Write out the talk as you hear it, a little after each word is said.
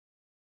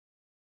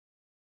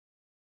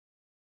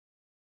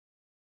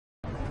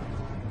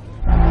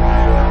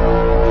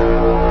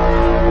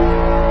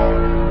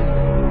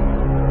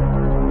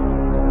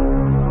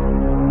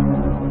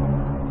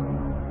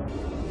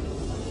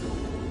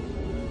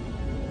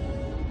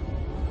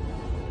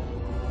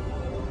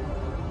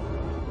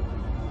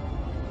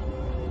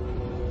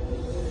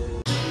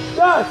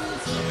Das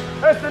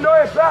ist the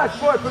neue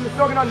passport from the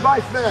sogenannten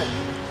Weißman.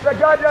 The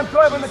goddamn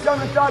toy from the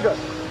coming Saga.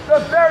 The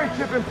very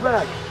chipping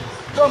flag.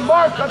 The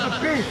mark of the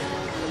beast.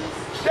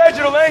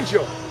 Digital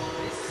angel.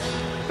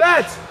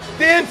 That's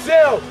the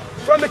intel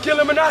from the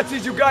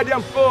Illuminatis, you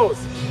goddamn fools.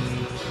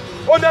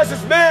 Und das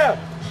ist mehr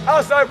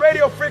outside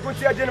radio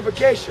frequency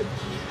identification.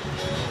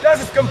 Das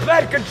ist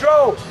komplett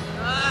control.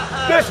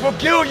 This will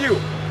kill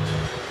you.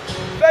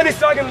 Wenn ich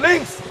sagen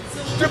links,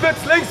 du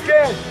willst links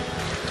gehen.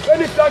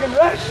 Wenn ich sagen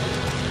rechts,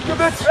 du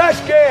willst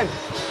rechts gehen.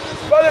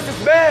 Weil das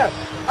ist mehr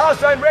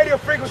outside radio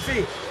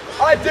frequency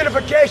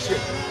identification.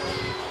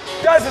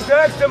 Das ist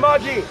höchste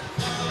Magie.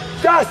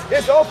 Das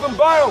ist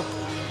Offenbarung.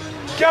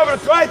 Kapitel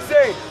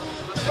 13,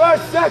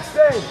 Vers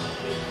 16.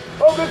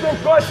 Oh, this is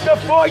good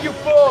stuff for you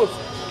fools.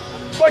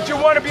 But you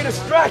want to be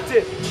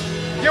distracted.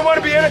 You want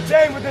to be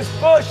entertained with this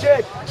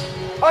bullshit.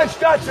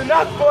 Anstatt zu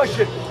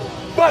nachforschen,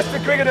 was der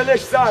Krieger der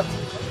Licht sagt.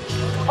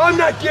 I'm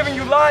not giving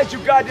you lies, you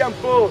goddamn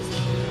fools.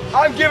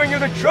 I'm giving you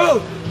the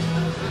truth.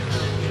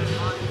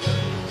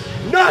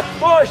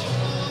 Nachforsch,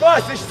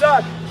 was ich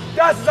sag.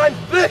 Das ist ein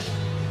Pflicht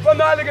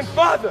vom Heiligen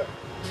Vater.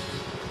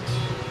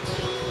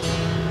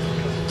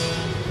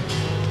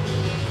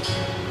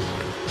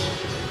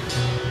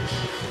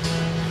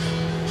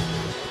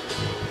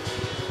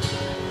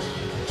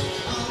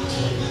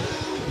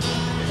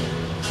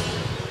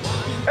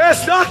 Er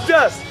sagt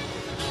das!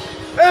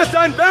 Er ist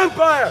ein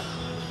Vampire!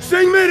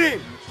 Sing mit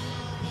ihm!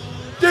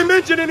 Die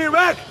Menschen in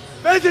Irak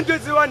wissen,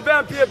 dass du ein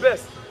Vampir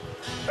bist!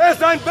 Er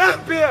ist ein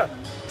Vampir!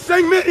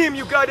 Sing mit ihm,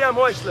 you goddamn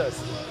Heuchlers!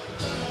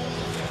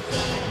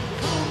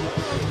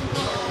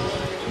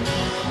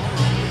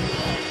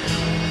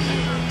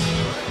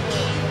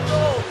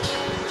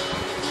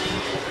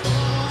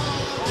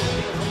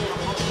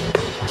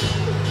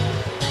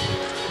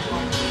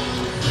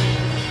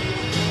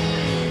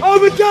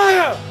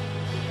 Obadiah!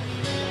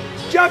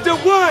 Chapter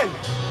 1,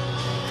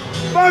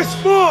 verse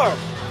 4.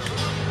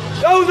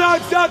 Though thou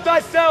exalt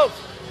thyself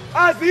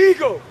as the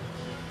eagle,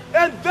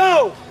 and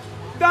though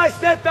thou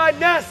set thy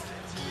nest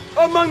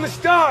among the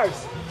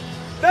stars,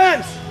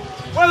 thence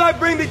will I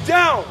bring thee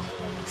down,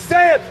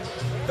 saith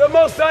the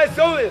Most High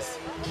Solus.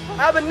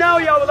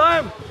 Abanaw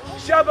Yawalim,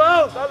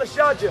 Shabaoth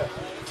Alashadja,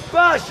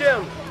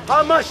 Bashem,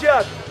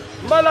 Hamashiach,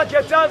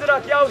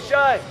 Malakatandrak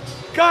Yahushai,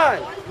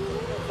 God,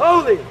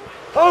 holy,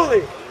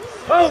 holy,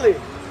 holy,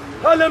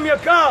 Halim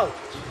Yakal.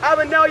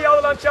 Abanaw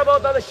Yawalam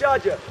Shabaoth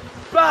Alashadja,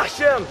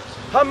 Bashem,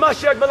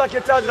 Hamashiach,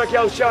 Malakatandrak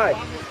Yahushai.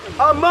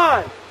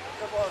 Aman,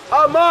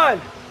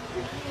 Aman,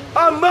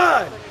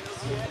 Aman,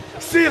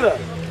 Selah.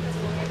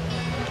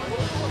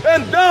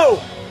 And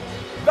though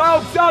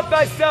thou exalt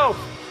thyself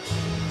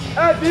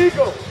as the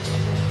eagle,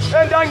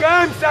 and thine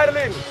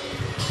geheimzeitling,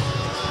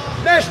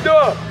 nicht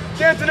nur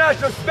the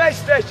International Space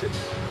Station,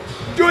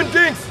 du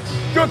denkst,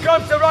 du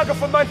kommst der Rocket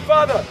von meinem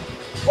Vater,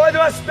 weil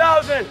du hast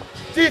 1000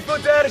 tief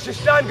unterirdische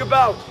Steine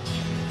gebaut.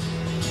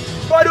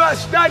 Weil du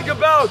hast Steine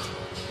gebaut,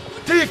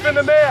 tief in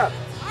dem Meer.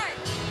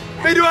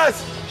 Wie du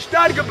hast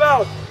Steine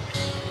gebaut,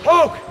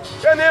 hoch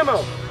im Himmel.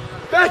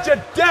 Welcher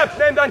Depp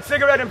nimmt dein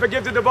Zigarette und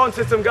vergiftet das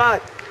Wohnsystem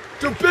Gott?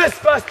 Du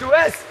bist, was du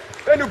isst,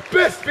 und du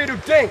bist, wie du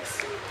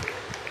denkst.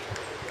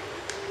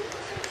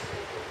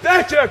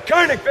 Welcher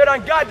König wird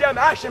ein goddamn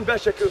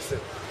Aschenbecher küssen?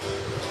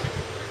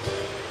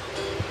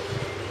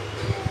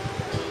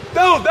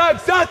 Though thou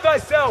exalt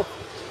thyself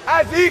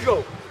as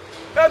eagle,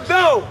 and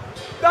though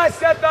thou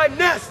set thy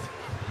nest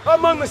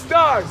among the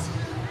stars,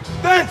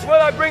 thence will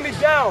I bring thee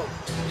down,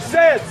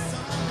 saith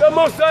the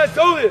Most High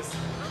Solus.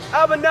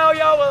 Abanaw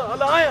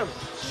Yawalim,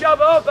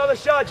 Shabaoth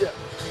Alashadja,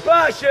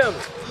 Bashem,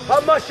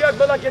 Hamashiach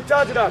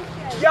Malakatandrak,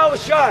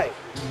 Yahushai,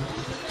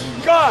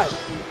 God.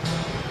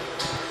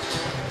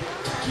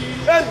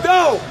 And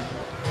though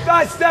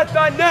thou set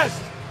thy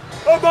nest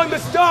among the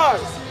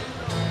stars,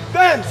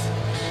 thence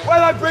will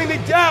I bring thee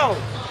down,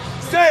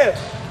 saith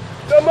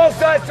the Most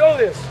High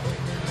Solus.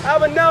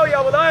 Abanaw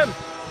Yawalim,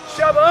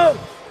 Shabaoth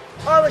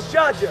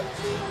Alashadja,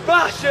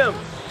 Bashem,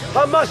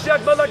 Hamashiach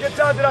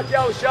Malakatandrak,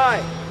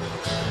 Yahushai,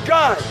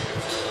 God.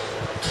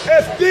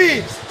 If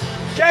thieves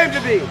came to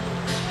thee,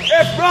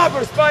 if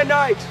robbers by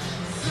night,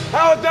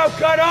 how wilt thou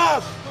cut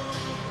off?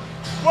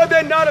 Would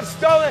they not have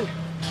stolen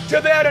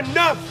till they had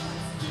enough?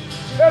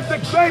 If the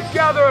grape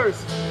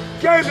gatherers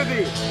came to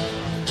thee,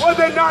 would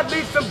they not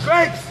leave some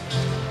grapes?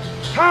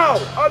 How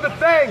are the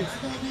things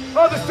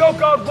of the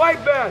so-called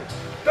white man,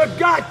 the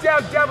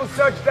goddamn devil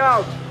searched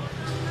out?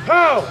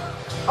 How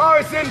are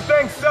his hidden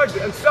things searched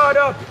and sought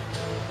up?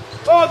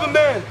 All the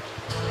men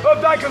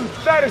of thy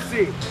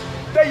confederacy,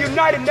 the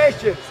United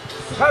Nations,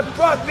 have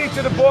brought thee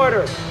to the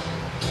border.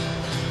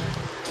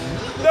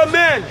 The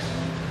men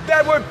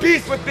that were at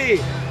peace with thee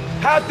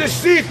have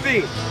deceived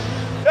thee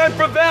and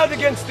prevailed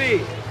against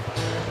thee.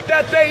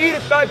 That they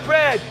eateth thy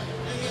bread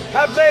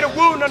have laid a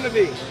wound unto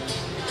thee.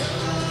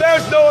 There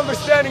is no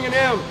understanding in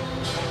him.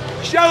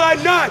 Shall I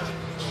not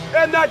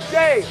in that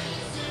day,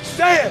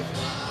 saith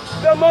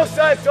the Most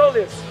High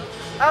Solus,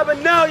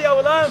 Abanaw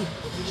Yawalim,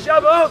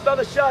 Shabaoth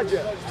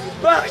Alashadja,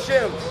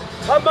 Bashem,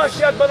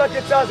 Hamashiach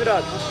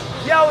Malakatandrak,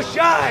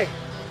 Yahushai,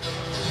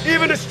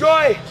 even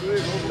destroy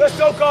the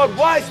so-called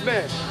wise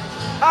men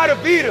out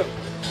of Edom,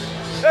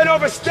 and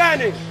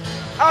overstanding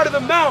out of the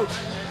mount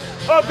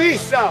of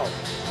Esau.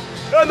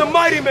 And the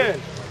mighty men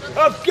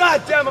of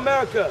goddamn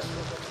America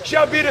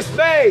shall be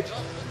dismayed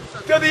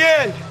to the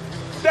end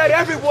that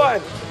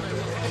everyone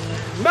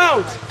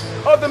mount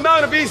of the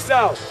mount of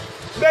Esau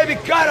may be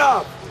cut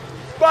off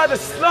by the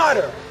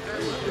slaughter.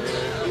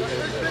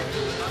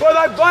 For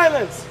thy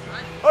violence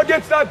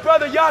against thy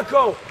brother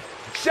Yaakov,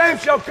 shame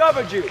shall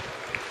cover you.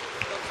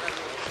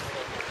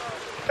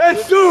 And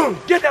soon,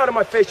 get out of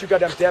my face, you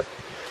goddamn deaf.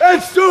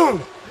 And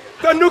soon,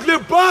 the nuclear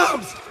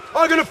bombs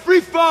are gonna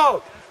free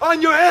fall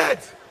on your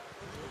heads.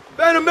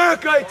 Wenn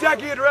Amerika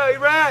attacking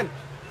Iran,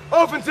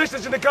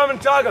 offensichtlich in der kommenden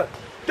Tage.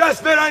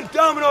 Das wird ein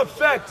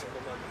Domino-Effekt.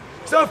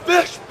 So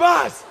viel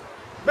Spaß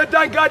mit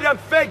deinem goddamn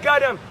fake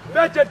goddamn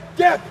welcher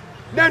Depp.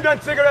 Nimm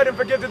deine Zigarette und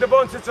vergib dir den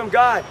Wohnsitz zum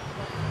God.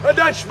 Und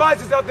dann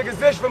schmeiß es auf das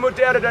Gesicht von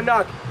Mutter Erde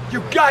danach.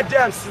 You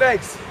goddamn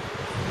snakes.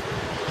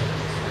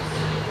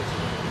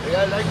 Hey,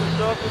 I'd like to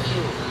talk with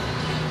you.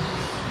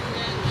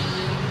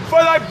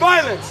 For thy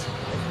violence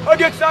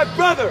against thy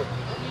brother,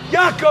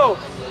 Yaakov,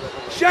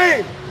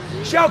 shame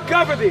shall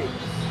cover thee,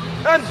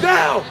 and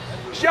thou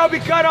shalt be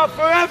cut off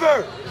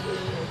forever.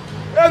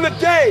 And the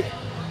day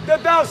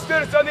that thou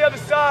stoodest on the other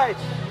side,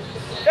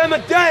 and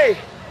the day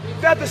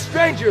that the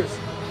strangers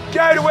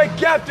carried away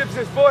captives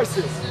his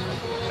forces,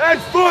 and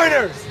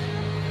foreigners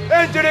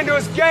entered into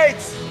his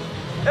gates,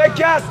 and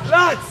cast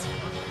lots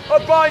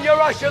upon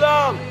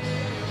Yerushalayim.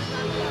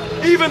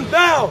 Even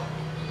thou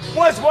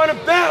was one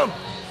of them,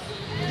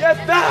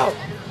 yet thou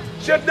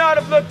should not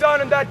have looked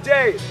on in that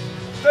day,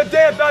 the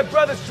day of thy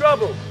brother's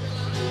trouble,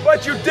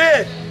 but you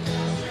did.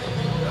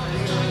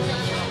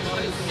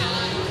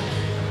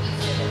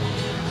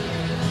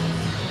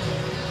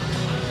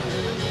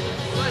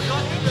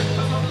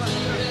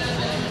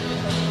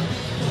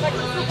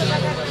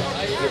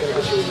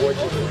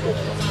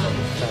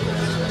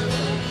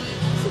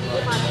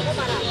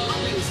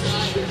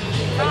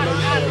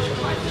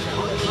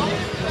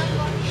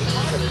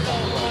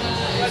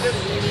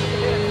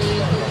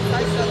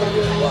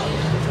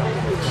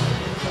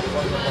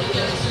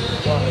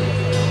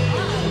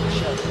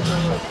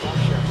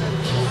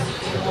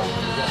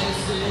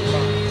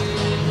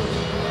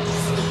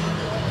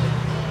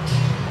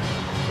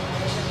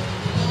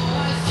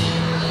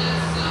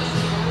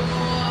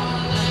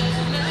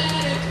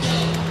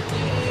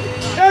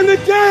 And the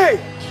day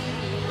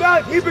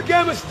that he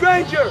became a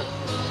stranger,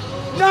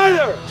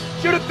 neither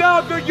should have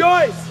thou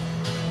rejoiced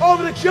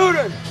over the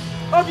children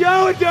of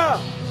Yehudah.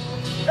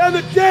 And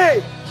the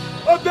day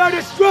of their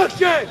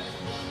destruction,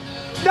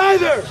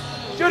 neither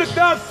should have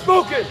thou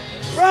spoken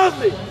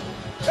proudly.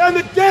 And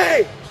the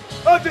day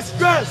of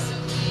distress,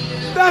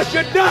 thou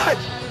should not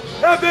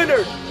have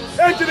entered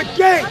into the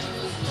gate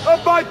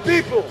of my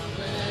people.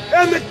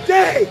 And the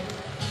day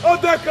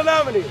of their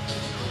calamity,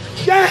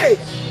 yea,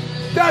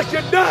 thou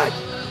should not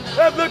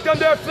have looked on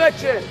their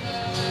affliction,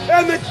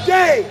 and the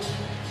day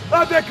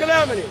of their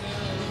calamity,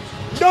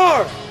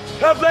 nor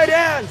have laid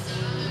hands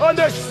on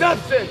their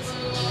substance,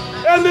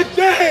 and the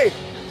day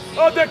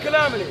of their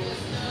calamity,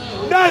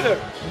 neither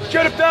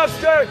should have thou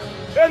stood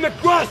in the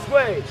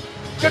crossway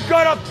to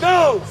cut off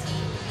those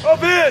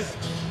of his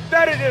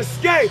that had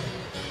escaped,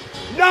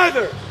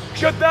 neither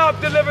should thou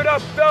have delivered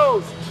up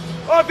those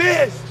of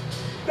his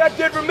that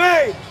did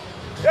remain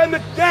in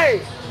the day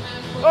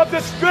of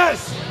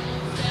distress.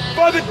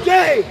 For the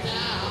day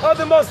of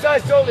the Most High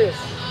Holiest,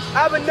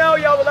 Abinau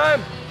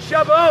Yahulam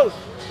Shavuot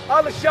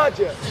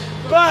Alashadja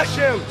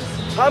Bashim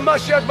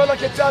Hamashiach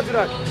Malaket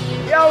Tadrak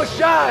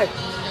Yahushai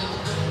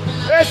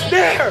is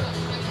near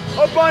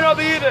upon all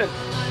the heathen.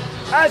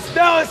 As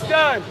thou hast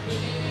done,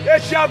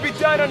 it shall be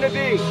done unto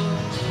thee.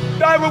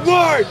 Thy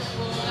reward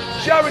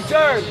shall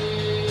return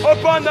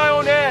upon thy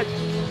own head.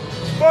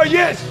 For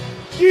yes,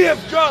 ye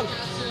have drunk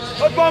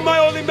upon my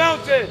holy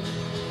mountain,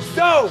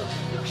 so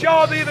shall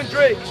all the heathen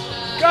drink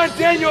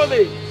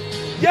continually.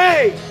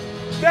 Yea,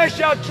 they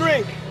shall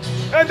drink,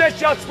 and they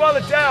shall swallow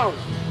down,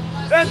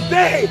 and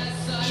they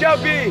shall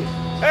be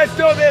as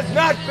though there has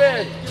not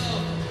been.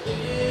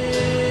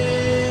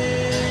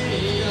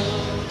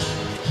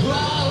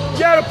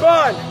 Yet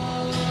upon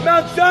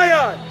Mount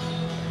Zion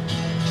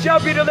shall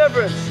be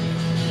deliverance,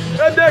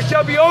 and there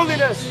shall be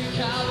holiness.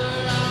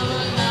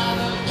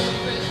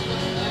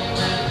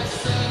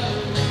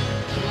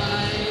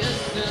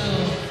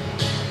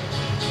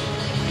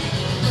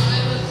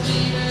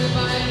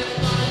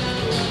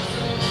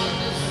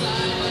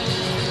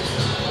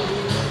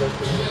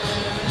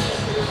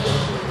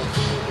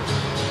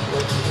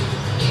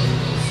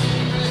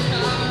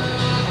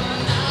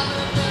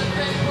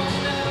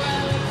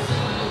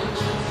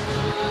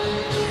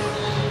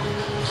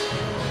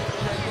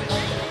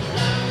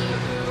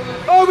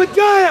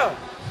 Obadiah,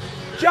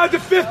 chapter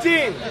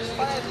 15,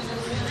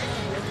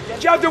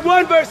 chapter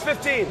 1, verse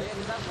 15.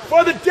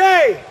 For the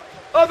day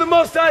of the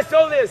Most High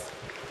Holiest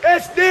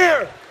is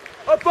near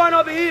upon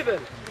all the heathen.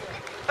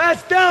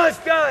 As thou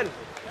hast done,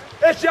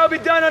 it shall be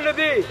done unto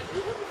thee.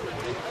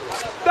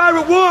 Thy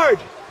reward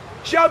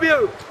shall be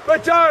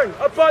returned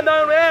upon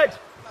thine own head.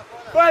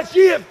 For as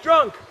ye have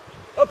drunk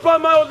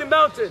upon my holy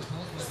mountain,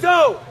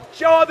 so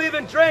shall all the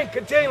heathen drink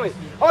continually.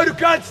 Oh, you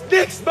can't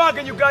stick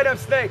smoking, you goddamn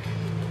snake.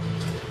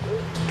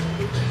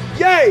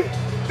 Yea,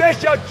 they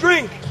shall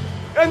drink,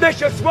 and they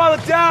shall swallow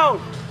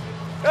down,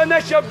 and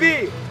they shall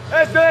be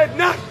as they had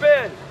not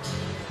been.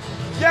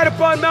 Yet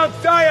upon Mount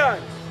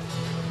Zion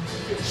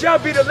shall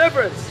be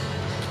deliverance,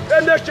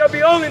 and there shall be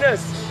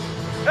holiness,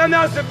 and the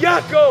house of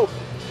Jacob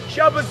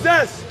shall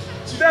possess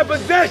their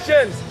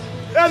possessions,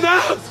 and the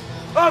house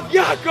of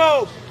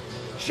Jacob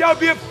shall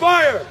be a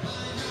fire,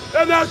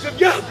 and the house of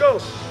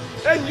Jacob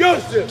and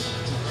Joseph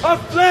a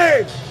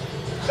flame,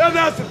 and the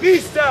house of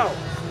Esau,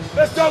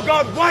 the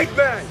so-called white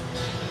man,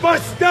 for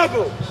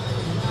stubble.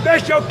 They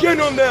shall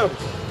kindle them,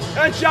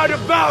 and shall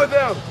devour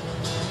them,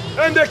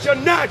 and there shall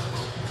not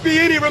be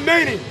any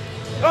remaining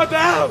of the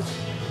house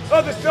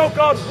of the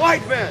so-called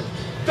white man,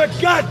 the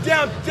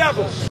goddamn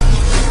devil.